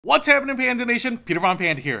What's happening, Panda Nation? Peter Von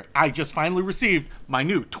Panda here. I just finally received my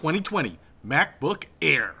new 2020 MacBook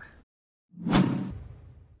Air.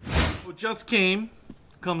 It just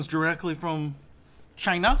comes directly from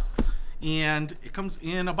China, and it comes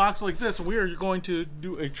in a box like this. We are going to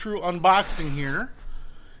do a true unboxing here,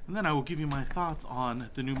 and then I will give you my thoughts on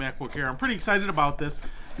the new MacBook Air. I'm pretty excited about this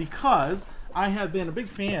because I have been a big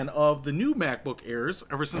fan of the new MacBook Airs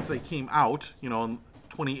ever since they came out, you know, in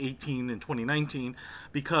 2018 and 2019,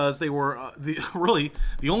 because they were really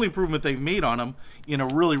the only improvement they've made on them in a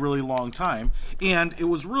really long time, and it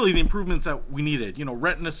was really the improvements that we needed, you know,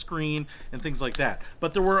 Retina screen and things like that.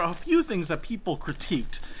 But there were a few things that people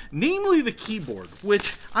critiqued, namely the keyboard,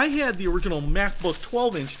 which I had the original MacBook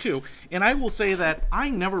 12-inch too, and I will say that I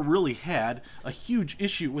never really had a huge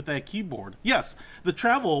issue with that keyboard. Yes, the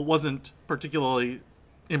travel wasn't particularly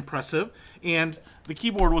impressive, and the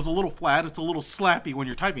keyboard was a little flat. It's a little slappy when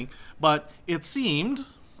you're typing, but it seemed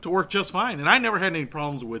to work just fine, and I never had any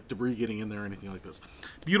problems with debris getting in there or anything like this.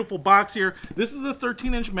 Beautiful box here. This is the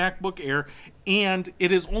 13-inch MacBook Air, and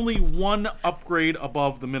it is only one upgrade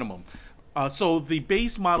above the minimum. So the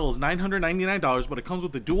base model is $999, but it comes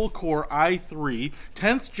with the dual-core i3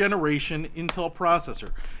 10th generation Intel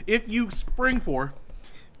processor. If you spring for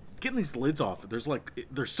getting these lids off,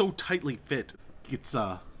 they're so tightly fit, it's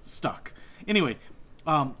stuck. Anyway,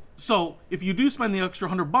 so if you do spend the extra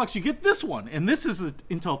 $100, you get this one, and this is an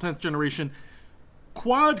Intel 10th generation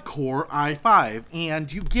quad-core i5,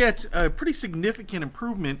 and you get a pretty significant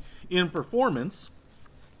improvement in performance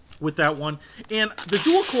with that one. And the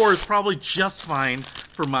dual core is probably just fine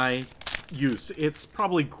for my use. It's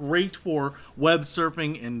probably great for web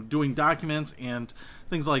surfing and doing documents and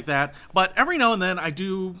things like that, but every now and then I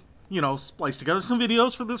do, you know, splice together some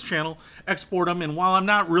videos for this channel, export them, and while I'm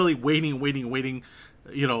not really waiting,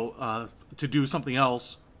 you know, to do something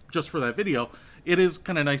else just for that video, it is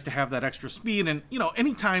kind of nice to have that extra speed. And, you know,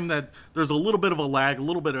 anytime that there's a little bit of a lag, a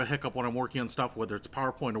little bit of a hiccup when I'm working on stuff, whether it's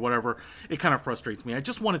PowerPoint or whatever, it kind of frustrates me. I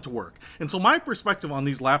just want it to work. And so my perspective on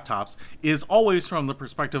these laptops is always from the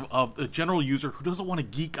perspective of the general user who doesn't want to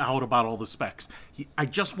geek out about all the specs. I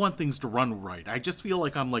just want things to run right. I just feel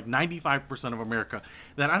like I'm like 95% of America,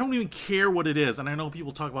 that I don't even care what it is. And I know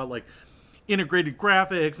people talk about like integrated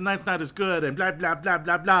graphics and that's not as good and blah blah blah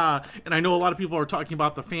blah blah, and I know a lot of people are talking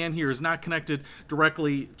about the fan here is not connected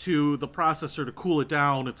directly to the processor to cool it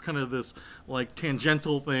down. It's kind of this like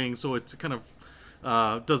tangential thing, so it's kind of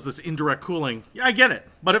does this indirect cooling. Yeah, I get it,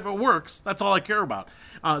 but if it works, that's all I care about.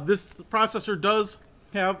 This processor does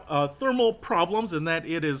have thermal problems in that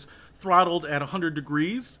it is throttled at 100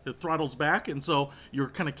 degrees. It throttles back, and so you're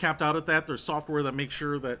kind of capped out at that. There's software that makes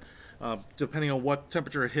sure that depending on what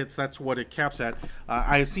temperature it hits, that's what it caps at.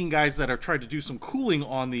 I have seen guys that have tried to do some cooling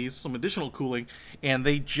on these, some additional cooling, and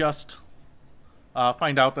they just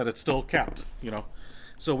find out that it's still capped, you know.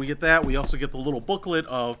 So we get that. We also get the little booklet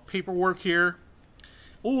of paperwork here.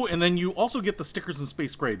 Oh, and then you also get the stickers in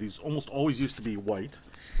space gray. These almost always used to be white.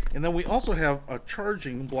 And then we also have a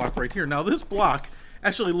charging block right here. Now this block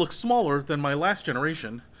actually looks smaller than my last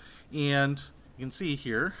generation, and you can see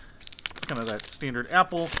here it's kind of that standard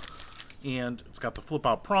Apple, and it's got the flip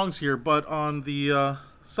out prongs here, but on the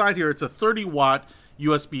side here it's a 30-watt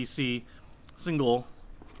USB-C single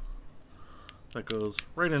that goes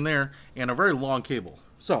right in there, and a very long cable.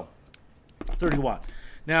 So 30 watt.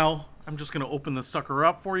 Now I'm just going to open this sucker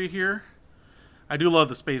up for you here. I do love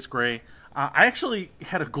the space gray. I actually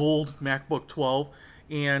had a gold MacBook 12,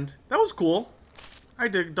 and that was cool. I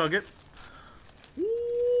dug it.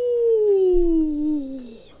 Ooh.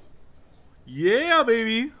 Yeah,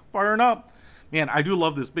 baby. Firing up. Man, I do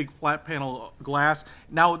love this big flat panel glass.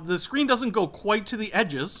 Now, the screen doesn't go quite to the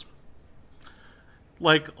edges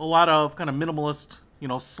like a lot of kind of minimalist, you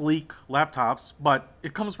know, sleek laptops, but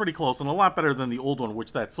it comes pretty close and a lot better than the old one,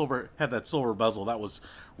 which had that silver bezel. That was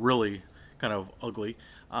really kind of ugly.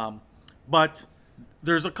 But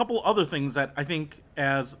there's a couple other things that I think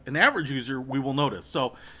as an average user we will notice.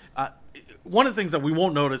 So one of the things that we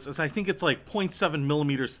won't notice is I think it's like 0.7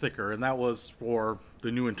 millimeters thicker, and that was for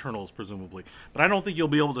the new internals presumably. But I don't think you'll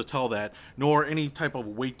be able to tell that, nor any type of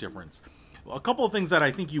weight difference. A couple of things that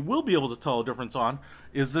I think you will be able to tell a difference on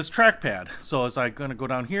is this trackpad. So as I'm going to go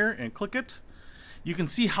down here and click it, you can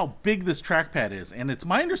see how big this trackpad is, and it's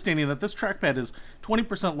my understanding that this trackpad is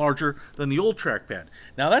 20% larger than the old trackpad.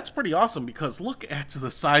 Now that's pretty awesome because look at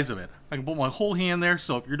the size of it. I can put my whole hand there,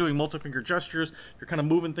 so if you're doing multi-finger gestures, you're kind of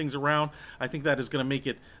moving things around, I think that is going to make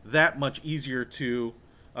it that much easier to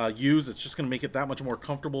use. It's just going to make it that much more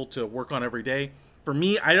comfortable to work on every day. For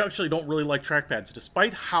me, I actually don't really like trackpads.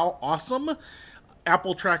 Despite how awesome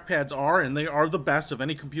Apple trackpads are, and they are the best of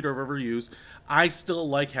any computer I've ever used, I still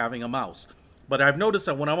like having a mouse. But I've noticed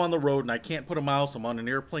that when I'm on the road and I can't put a mouse, I'm on an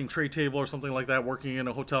airplane tray table or something like that, working in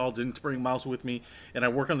a hotel, didn't bring a mouse with me, and I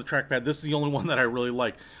work on the trackpad, this is the only one that I really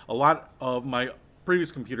like. A lot of my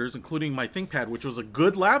previous computers, including my ThinkPad, which was a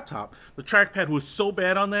good laptop, the trackpad was so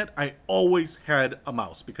bad on that, I always had a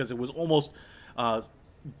mouse because it was almost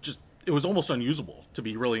unusable, to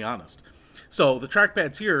be really honest. So the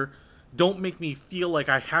trackpads here don't make me feel like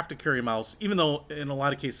I have to carry a mouse, even though in a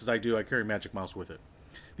lot of cases I do. I carry a Magic Mouse with it.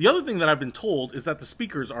 The other thing that I've been told is that the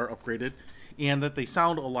speakers are upgraded and that they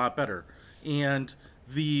sound a lot better. And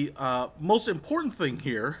the most important thing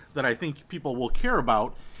here that I think people will care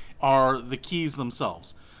about are the keys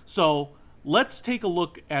themselves. So let's take a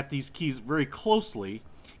look at these keys very closely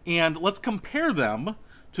and let's compare them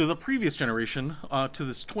to the previous generation, to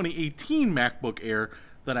this 2018 MacBook Air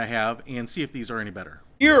that I have, and see if these are any better.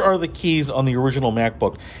 Here are the keys on the original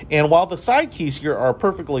MacBook, and while the side keys here are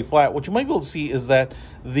perfectly flat, what you might be able to see is that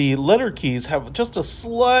the letter keys have just a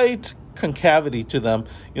slight concavity to them.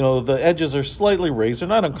 You know, the edges are slightly raised. They're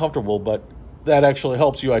not uncomfortable, but that actually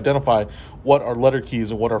helps you identify what are letter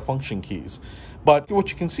keys and what are function keys. But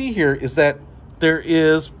what you can see here is that there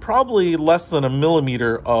is probably less than 1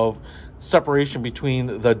 millimeter of separation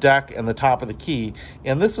between the deck and the top of the key,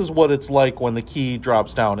 and this is what it's like when the key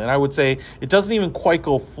drops down. And I would say it doesn't even quite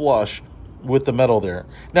go flush with the metal there.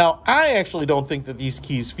 Now, I actually don't think that these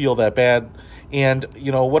keys feel that bad, and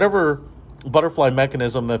you know, whatever butterfly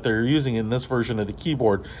mechanism that they're using in this version of the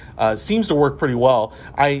keyboard seems to work pretty well.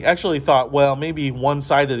 I actually thought, well, maybe one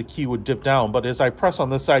side of the key would dip down, but as I press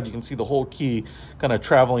on this side, you can see the whole key kind of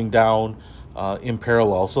traveling down in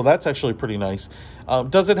parallel. So that's actually pretty nice.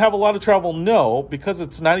 Does it have a lot of travel? No, because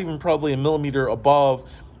it's not even probably 1 millimeter above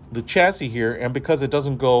the chassis here, and because it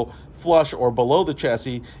doesn't go flush or below the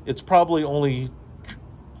chassis, it's probably only,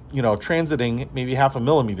 you know, transiting maybe 0.5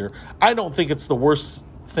 millimeter. I don't think it's the worst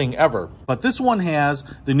thing ever. But this one has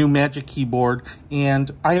the new Magic Keyboard, and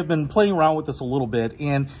I have been playing around with this a little bit,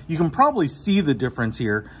 and you can probably see the difference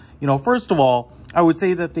here. You know, first of all, I would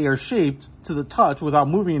say that they are shaped to the touch without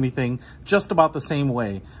moving anything just about the same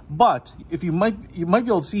way. But if you might be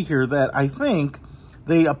able to see here that I think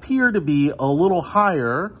they appear to be a little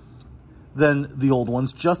higher than the old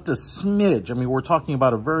ones, just a smidge. I mean, we're talking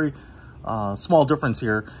about a very small difference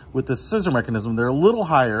here with this scissor mechanism. They're a little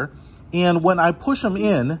higher, and when I push them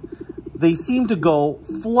in, they seem to go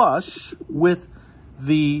flush with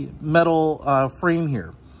the metal frame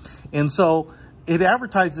here. And so it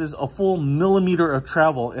advertises a full millimeter of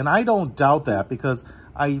travel, and I don't doubt that because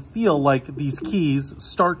I feel like these keys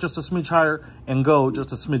start just a smidge higher and go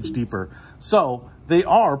just a smidge deeper. So they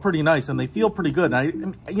are pretty nice and they feel pretty good.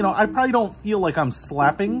 And I probably don't feel like I'm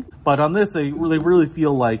slapping, but on this, they really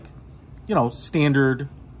feel like, you know, standard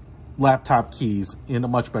laptop keys in a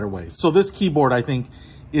much better way. So this keyboard, I think,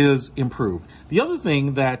 is improved. The other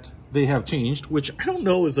thing that they have changed, which I don't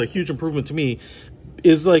know is a huge improvement to me,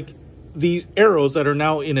 is like these arrows that are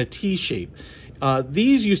now in a T shape.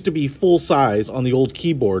 These used to be full size on the old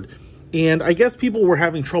keyboard, and I guess people were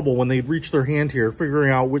having trouble when they reached their hand here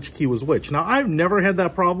figuring out which key was which. Now, I've never had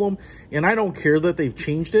that problem, and I don't care that they've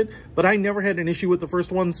changed it, but I never had an issue with the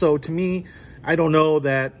first one, so to me, I don't know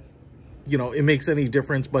that, you know, it makes any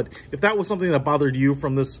difference. But if that was something that bothered you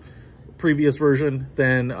from this previous version,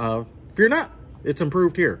 then fear not, it's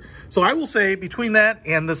improved here. So I will say between that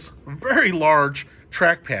and this very large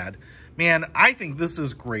trackpad, man, I think this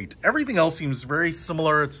is great. Everything else seems very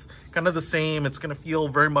similar. It's kind of the same. It's going to feel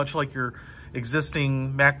very much like your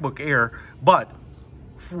existing MacBook Air, but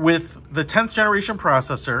with the 10th generation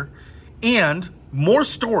processor and more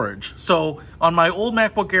storage. So on my old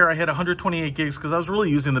MacBook Air, I had 128 gigs because I was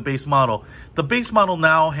really using the base model. The base model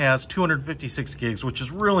now has 256 gigs, which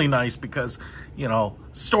is really nice because, you know,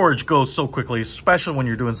 storage goes so quickly, especially when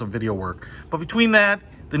you're doing some video work. But between that,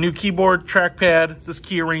 the new keyboard, trackpad, this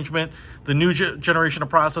key arrangement, the new generation of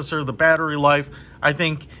processor, the battery life, I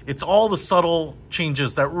think it's all the subtle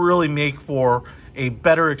changes that really make for a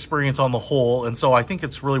better experience on the whole. And so I think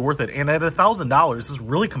it's really worth it. And at $1,000, this is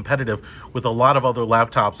really competitive with a lot of other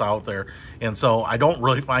laptops out there. And so I don't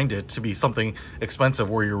really find it to be something expensive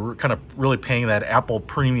where you're kind of really paying that Apple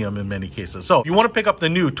premium in many cases. So if you want to pick up the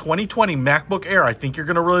new 2020 MacBook Air, I think you're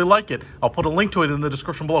going to really like it. I'll put a link to it in the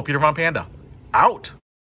description below. Peter Von Panda, out.